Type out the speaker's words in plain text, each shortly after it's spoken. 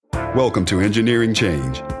Welcome to Engineering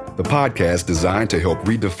Change, the podcast designed to help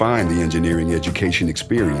redefine the engineering education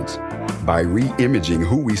experience by re-imaging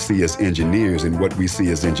who we see as engineers and what we see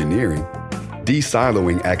as engineering,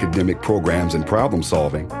 de-siloing academic programs and problem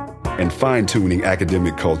solving, and fine-tuning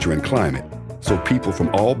academic culture and climate so people from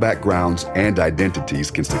all backgrounds and identities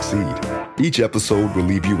can succeed. Each episode will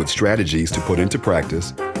leave you with strategies to put into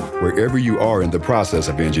practice wherever you are in the process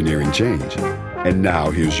of engineering change. And now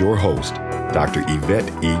here's your host, Dr. Yvette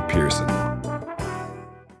E. Pearson.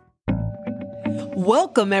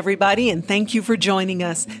 Welcome, everybody, and thank you for joining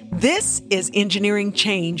us. This is Engineering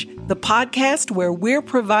Change, the podcast where we're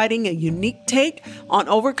providing a unique take on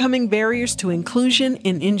overcoming barriers to inclusion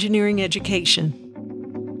in engineering education.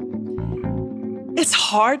 It's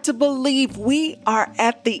hard to believe we are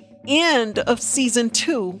at the end of Season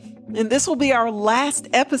 2. And this will be our last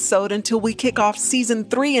episode until we kick off Season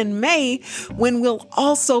 3 in May, when we'll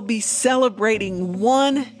also be celebrating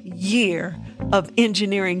 1 year of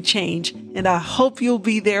engineering change. And I hope you'll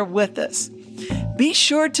be there with us. Be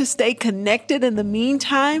sure to stay connected in the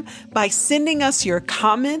meantime by sending us your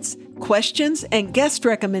comments, questions, and guest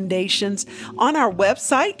recommendations on our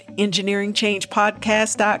website,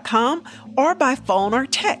 engineeringchangepodcast.com, or by phone or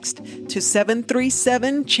text to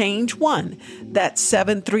 737-CHANGE-1. That's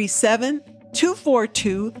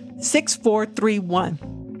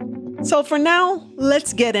 737-242-6431. So for now,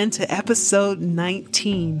 let's get into episode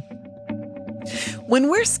 19. When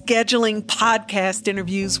we're scheduling podcast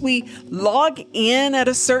interviews, we log in at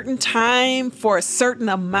a certain time for a certain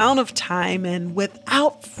amount of time, and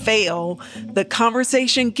without fail, the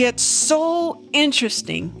conversation gets so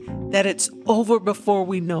interesting that it's over before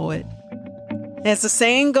we know it. As the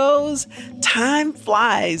saying goes, time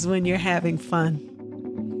flies when you're having fun.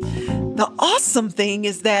 The awesome thing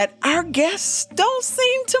is that our guests don't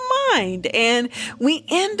seem to mind, and we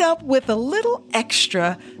end up with a little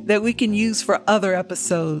extra that we can use for other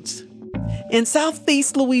episodes. In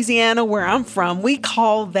Southeast Louisiana, where I'm from, we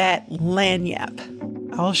call that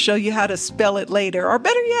lagniappe. I'll show you how to spell it later, or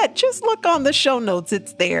better yet, just look on the show notes,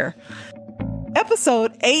 it's there.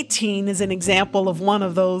 Episode 18 is an example of one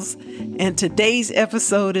of those, and today's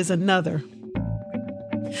episode is another.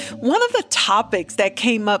 One of the topics that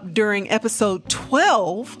came up during episode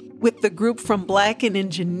 12 with the group from Black in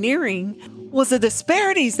Engineering was the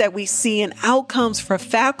disparities that we see in outcomes for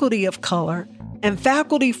faculty of color and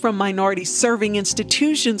faculty from minority-serving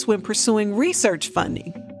institutions when pursuing research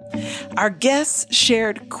funding. Our guests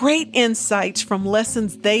shared great insights from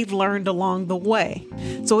lessons they've learned along the way.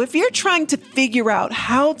 So if you're trying to figure out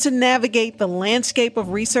how to navigate the landscape of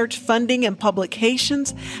research funding and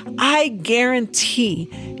publications, I guarantee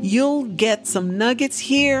you'll get some nuggets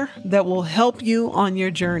here that will help you on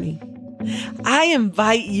your journey. I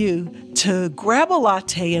invite you to grab a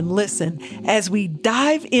latte and listen as we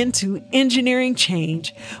dive into engineering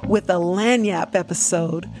change with a lagniappe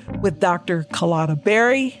episode with Dr. Kalata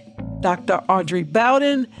Berry, Dr. Audrey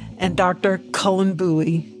Bowden, and Dr. Cullen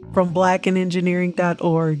Bowie from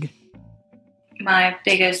blackinengineering.org. My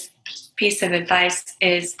biggest piece of advice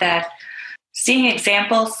is that seeing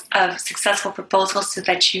examples of successful proposals so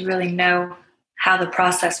that you really know how the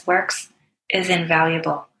process works is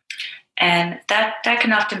invaluable. And that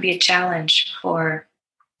can often be a challenge for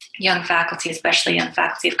young faculty, especially young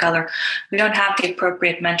faculty of color. We don't have the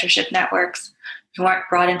appropriate mentorship networks. We weren't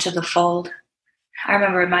brought into the fold. I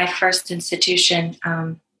remember in my first institution,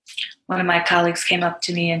 one of my colleagues came up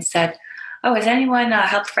to me and said, "Oh, has anyone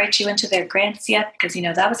helped write you into their grants yet? Because,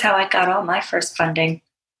 that was how I got all my first funding."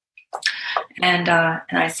 And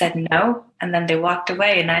I said, "No." And then they walked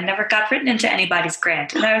away, and I never got written into anybody's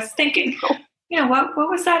grant. And I was thinking, what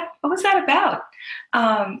was that? What was that about?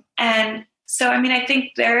 And so, I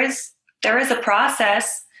think there is a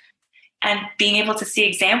process, and being able to see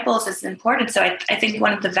examples is important. So I think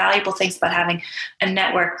one of the valuable things about having a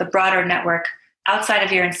network, the broader network outside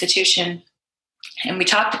of your institution, and we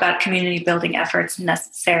talked about community building efforts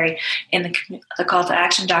necessary in the call to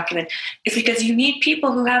action document, is because you need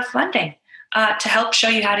people who have funding to help show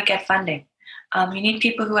you how to get funding. You need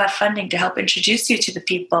people who have funding to help introduce you to the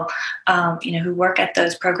people, who work at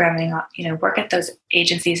those programming, work at those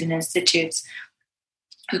agencies and institutes,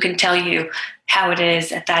 who can tell you how it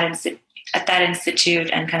is at that institute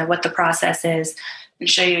and kind of what the process is, and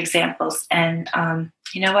show you examples. And and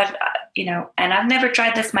I've never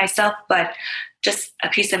tried this myself, but just a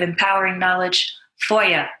piece of empowering knowledge,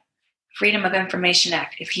 FOIA, Freedom of Information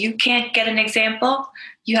Act. If you can't get an example,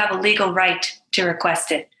 you have a legal right to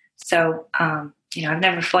request it. So, I've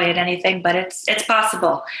never FOIA'd anything, but it's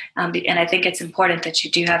possible. And I think it's important that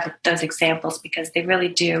you do have those examples, because they really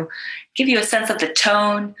do give you a sense of the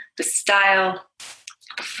tone, the style,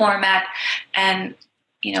 format. And,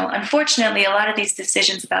 unfortunately, a lot of these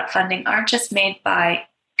decisions about funding aren't just made by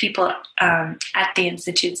people at the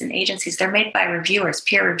institutes and agencies. They're made by reviewers,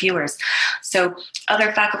 peer reviewers. So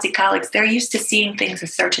other faculty colleagues, they're used to seeing things a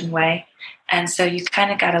certain way. And so you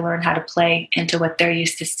kind of got to learn how to play into what they're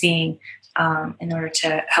used to seeing in order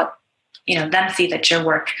to help, them see that your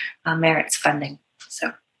work merits funding.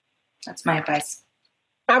 So that's my advice.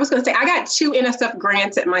 I was going to say, I got 2 NSF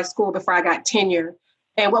grants at my school before I got tenure.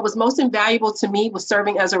 And what was most invaluable to me was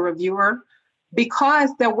serving as a reviewer,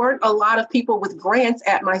 because there weren't a lot of people with grants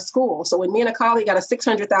at my school. So when me and a colleague got a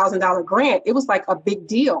 $600,000 grant, it was like a big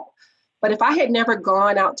deal. But if I had never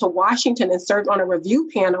gone out to Washington and served on a review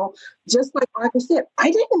panel, just like Arthur said,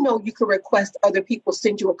 I didn't know you could request other people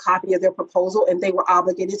send you a copy of their proposal and they were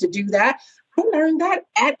obligated to do that. I learned that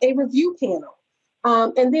at a review panel.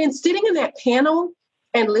 And then sitting in that panel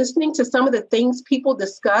and listening to some of the things people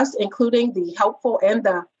discuss, including the helpful and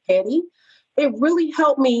the petty, it really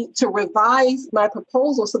helped me to revise my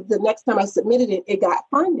proposal so the next time I submitted it, it got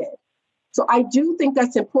funded. So I do think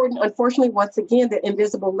that's important. Unfortunately, once again, the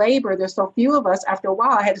invisible labor, there's so few of us. After a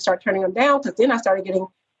while, I had to start turning them down, because then I started getting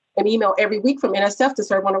an email every week from NSF to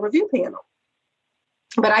serve on a review panel.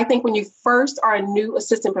 But I think when you first are a new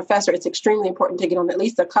assistant professor, it's extremely important to get on at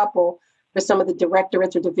least a couple for some of the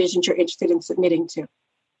directorates or divisions you're interested in submitting to.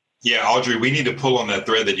 Yeah, Audrey, we need to pull on that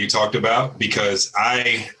thread that you talked about, because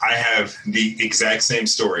I have the exact same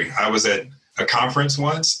story. I was at a conference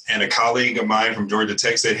once, and a colleague of mine from Georgia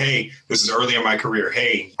Tech said, "Hey, this is early in my career.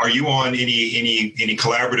 Hey, are you on any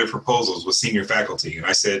collaborative proposals with senior faculty?" And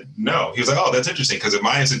I said, "No." He was like, "Oh, that's interesting, because at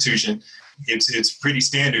my institution, it's pretty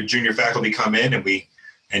standard. Junior faculty come in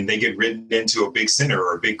and they get written into a big center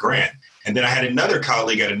or a big grant." And then I had another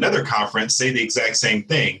colleague at another conference say the exact same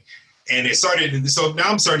thing. And it started, so now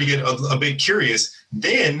I'm starting to get a bit curious.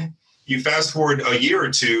 Then you fast forward a year or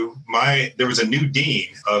two, there was a new dean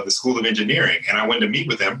of the School of Engineering, and I went to meet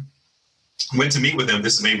with him. This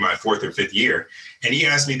is maybe my 4th or 5th year. And he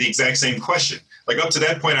asked me the exact same question. Like, up to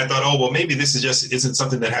that point, I thought, oh, well, maybe this isn't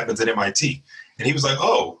something that happens at MIT. And he was like,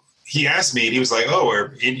 he asked me, and he was like,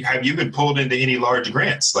 have you been pulled into any large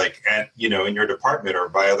grants, like in your department or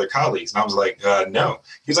by other colleagues? And I was like, no.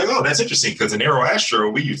 He was like, oh, that's interesting, because in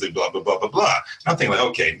AeroAstro, we usually blah, blah, blah, blah, blah. And I'm thinking, like,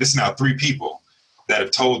 okay, this is now 3 people that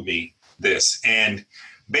have told me this. And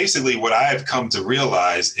basically what I've come to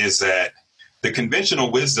realize is that the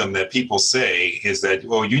conventional wisdom that people say is that,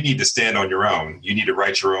 well, you need to stand on your own. You need to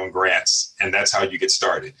write your own grants, and that's how you get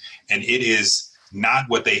started. And it is not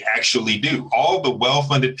what they actually do. All the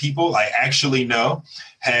well-funded people I actually know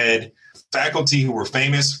had faculty who were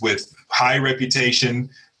famous with high reputation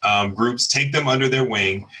groups take them under their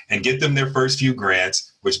wing and get them their first few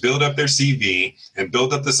grants, which build up their CV and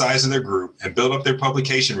build up the size of their group and build up their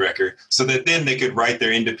publication record, so that then they could write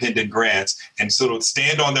their independent grants and sort of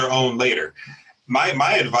stand on their own later.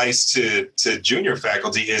 My advice to junior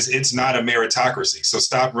faculty is, it's not a meritocracy. So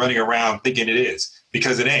stop running around thinking it is,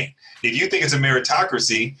 because it ain't. If you think it's a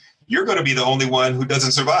meritocracy, you're going to be the only one who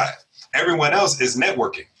doesn't survive. Everyone else is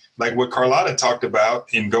networking. Like what Carlotta talked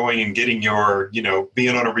about in going and getting your,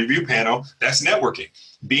 being on a review panel, that's networking.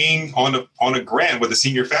 Being on a grant with a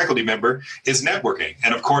senior faculty member is networking.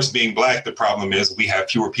 And of course, being Black, the problem is we have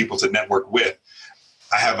fewer people to network with.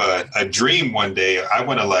 I have a dream one day. I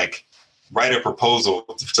want to write a proposal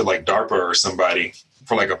to DARPA or somebody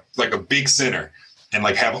for like a big center, and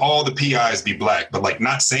have all the PIs be Black, but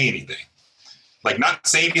not say anything. Not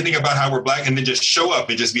say anything about how we're Black, and then just show up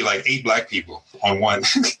and just be 8 Black people on one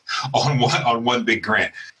on one big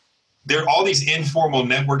grant. There are all these informal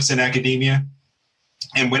networks in academia.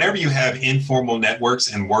 And whenever you have informal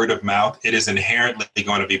networks and word of mouth, it is inherently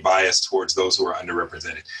going to be biased towards those who are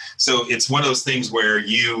underrepresented. So it's one of those things where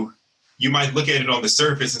you might look at it on the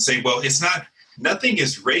surface and say, well, nothing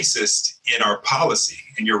is racist in our policy.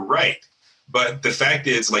 And you're right. But the fact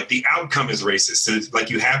is, the outcome is racist. So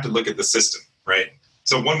you have to look at the system, right?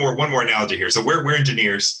 So one more analogy here. So we're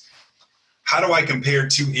engineers. How do I compare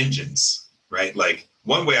 2 engines, right?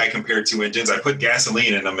 One way I compare 2 engines, I put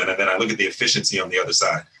gasoline in them, and then I look at the efficiency on the other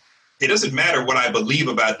side. It doesn't matter what I believe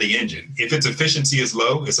about the engine. If its efficiency is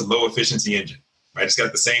low, it's a low efficiency engine, right? It's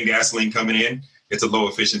got the same gasoline coming in. It's a low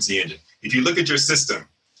efficiency engine. If you look at your system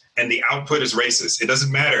and the output is racist, it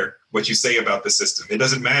doesn't matter what you say about the system. It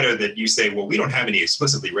doesn't matter that you say, well, we don't have any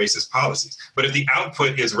explicitly racist policies. But if the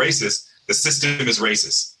output is racist, the system is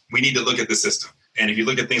racist. We need to look at the system. And if you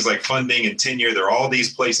look at things like funding and tenure, there are all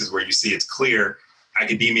these places where you see it's clear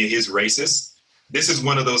academia is racist. This is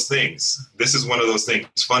one of those things.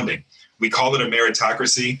 Funding. We call it a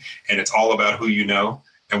meritocracy, and it's all about who you know.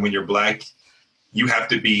 And when you're Black, you have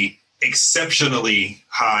to be exceptionally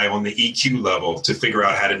high on the EQ level to figure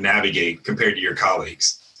out how to navigate compared to your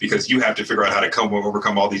colleagues, because you have to figure out how to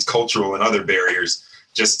overcome all these cultural and other barriers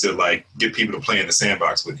just to like get people to play in the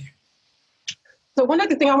sandbox with you. So one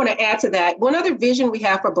other thing I want to add to that, one other vision we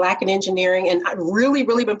have for Black in engineering, and I've really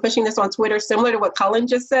been pushing this on Twitter, similar to what Cullen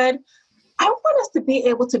just said. I want us to be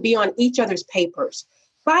able to be on each other's papers.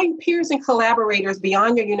 Find peers and collaborators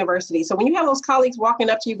beyond your university. So when you have those colleagues walking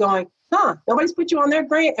up to you going, nobody's put you on their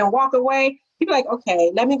grant, and walk away, you'd be like,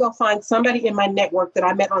 okay, let me go find somebody in my network that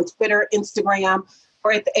I met on Twitter, Instagram,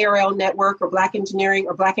 or at the ARL network or Black Engineering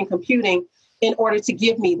or Black in Computing in order to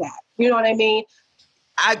give me that. You know what I mean?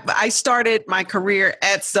 I started my career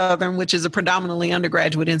at Southern, which is a predominantly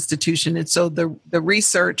undergraduate institution. And so the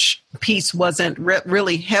research piece wasn't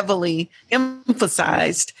really heavily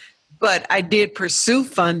emphasized, but I did pursue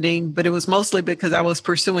funding, but it was mostly because I was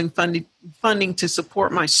pursuing funding to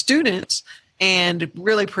support my students and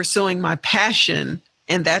really pursuing my passion.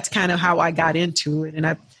 And that's kind of how I got into it. And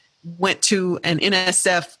I went to an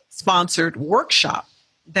NSF sponsored workshop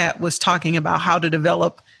that was talking about how to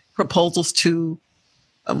develop proposals to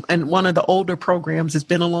and one of the older programs. It's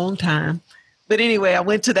been a long time. But anyway, I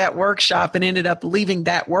went to that workshop and ended up leaving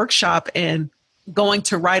that workshop and going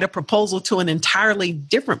to write a proposal to an entirely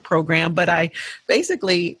different program. But I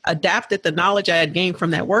basically adapted the knowledge I had gained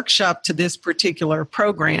from that workshop to this particular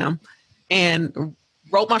program and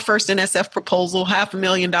wrote my first NSF proposal,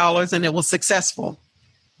 $500,000, and it was successful.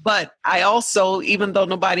 But I also, even though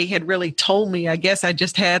nobody had really told me, I guess I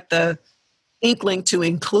just had the inkling to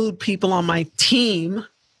include people on my team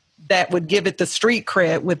that would give it the street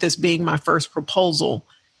cred with this being my first proposal.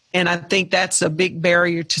 And I think that's a big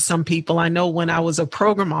barrier to some people. I know when I was a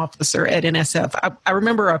program officer at NSF, I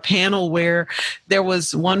remember a panel where there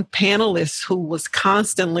was one panelist who was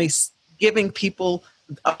constantly giving people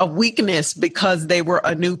a weakness because they were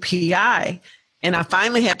a new PI. And I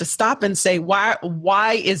finally had to stop and say,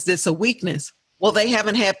 why is this a weakness? Well, they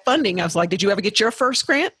haven't had funding. I was like, did you ever get your first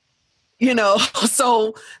grant? You know,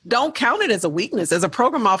 so don't count it as a weakness. As a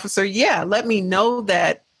program officer, let me know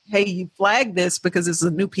that, hey, you flagged this because it's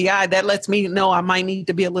a new PI. That lets me know I might need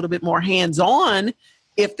to be a little bit more hands-on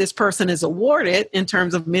if this person is awarded in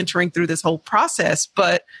terms of mentoring through this whole process.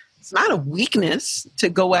 But it's not a weakness to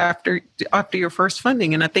go after your first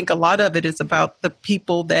funding. And I think a lot of it is about the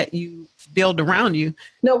people that you build around you.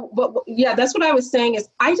 No, but that's what I was saying is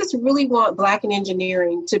I just really want Black in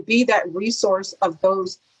engineering to be that resource of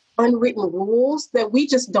those unwritten rules that we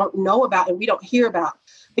just don't know about and we don't hear about.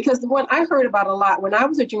 Because the one I heard about a lot when I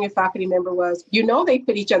was a junior faculty member was, they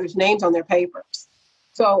put each other's names on their papers.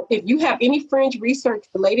 So if you have any fringe research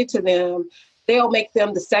related to them, they'll make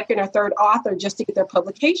them the second or third author just to get their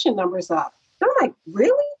publication numbers up. And I'm like,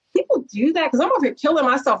 really? People do that? Because I'm over here killing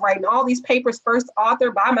myself writing all these papers, first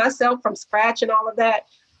author by myself from scratch and all of that.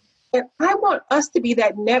 And I want us to be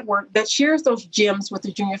that network that shares those gems with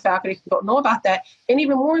the junior faculty who don't know about that. And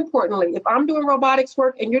even more importantly, if I'm doing robotics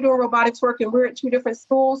work and you're doing robotics work and we're at two different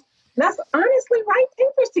schools, let's honestly write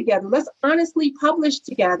papers together. Let's honestly publish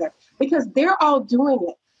together because they're all doing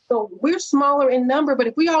it. So we're smaller in number, but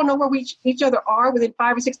if we all know where each other are within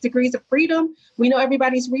 5 or 6 degrees of freedom, we know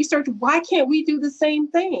everybody's research, why can't we do the same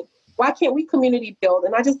thing? Why can't we community build?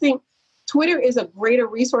 And I just think Twitter is a greater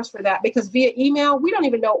resource for that because via email, we don't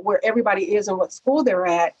even know where everybody is and what school they're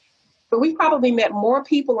at. But we've probably met more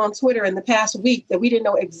people on Twitter in the past week that we didn't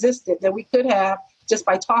know existed than we could have just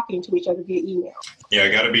by talking to each other via email. Yeah,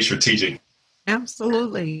 got to be strategic.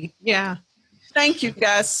 Absolutely. Yeah. Thank you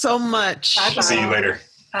guys so much. Bye-bye. See you later.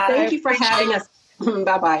 Thank you for having us.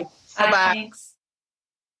 Bye-bye. Bye-bye. Thanks.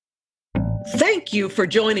 Thank you for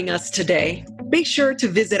joining us today. Be sure to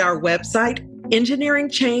visit our website,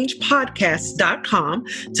 engineeringchangepodcast.com,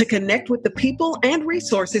 to connect with the people and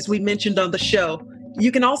resources we mentioned on the show.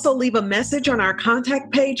 You can also leave a message on our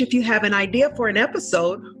contact page if you have an idea for an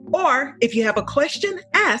episode, or if you have a question,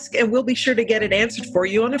 ask, and we'll be sure to get it answered for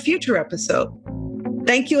you on a future episode.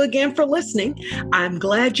 Thank you again for listening. I'm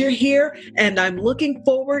glad you're here, and I'm looking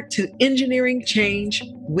forward to engineering change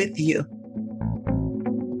with you.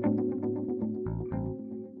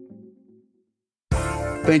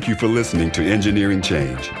 Thank you for listening to Engineering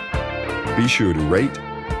Change. Be sure to rate,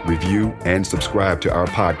 review, and subscribe to our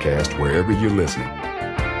podcast wherever you're listening.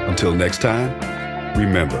 Until next time,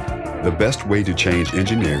 remember, the best way to change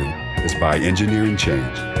engineering is by engineering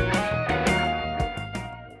change.